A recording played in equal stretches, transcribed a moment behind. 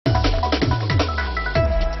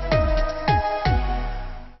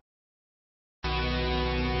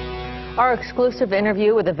Our exclusive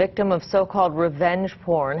interview with a victim of so-called revenge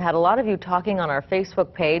porn had a lot of you talking on our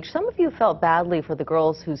Facebook page. Some of you felt badly for the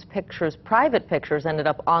girls whose private pictures, ended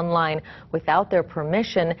up online without their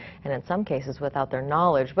permission and in some cases without their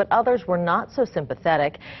knowledge, but others were not so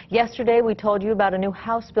sympathetic. Yesterday we told you about a new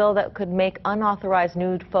House bill that could make unauthorized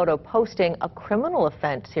nude photo posting a criminal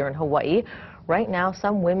offense here in Hawaii. Right now,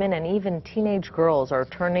 some women and even teenage girls are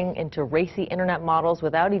turning into racy internet models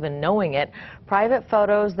without even knowing it. Private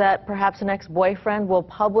photos that perhaps an ex-boyfriend will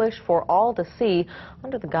publish for all to see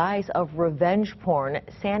under the guise of revenge porn.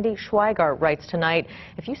 Sandy Schweigart writes tonight,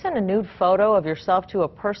 if you send a nude photo of yourself to a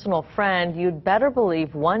personal friend, you'd better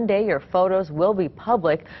believe one day your photos will be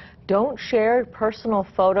public. Don't share personal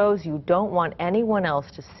photos you don't want anyone else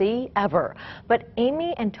to see, ever. But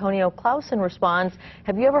Amy Antonio Clausen responds,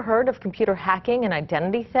 have you ever heard of computer hacking and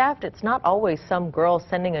identity theft? It's not always some girl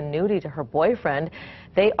sending a nudie to her boyfriend.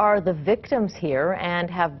 They are the victims here and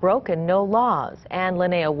have broken no laws. And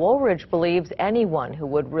Linnea Woolridge believes anyone who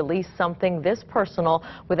would release something this personal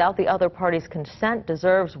without the other party's consent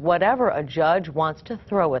deserves whatever a judge wants to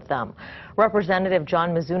throw at them. Representative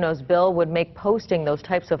John Mizuno's bill would make posting those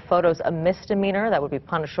types of photos a misdemeanor that would be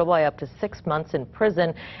punishable by up to 6 months in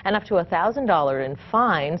prison and up to $1,000 in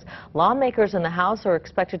fines. Lawmakers in the House are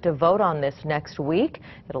expected to vote on this next week.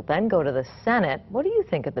 It'll then go to the Senate. What do you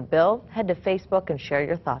think of the bill? Head to Facebook and share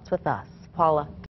your thoughts with us. Paula.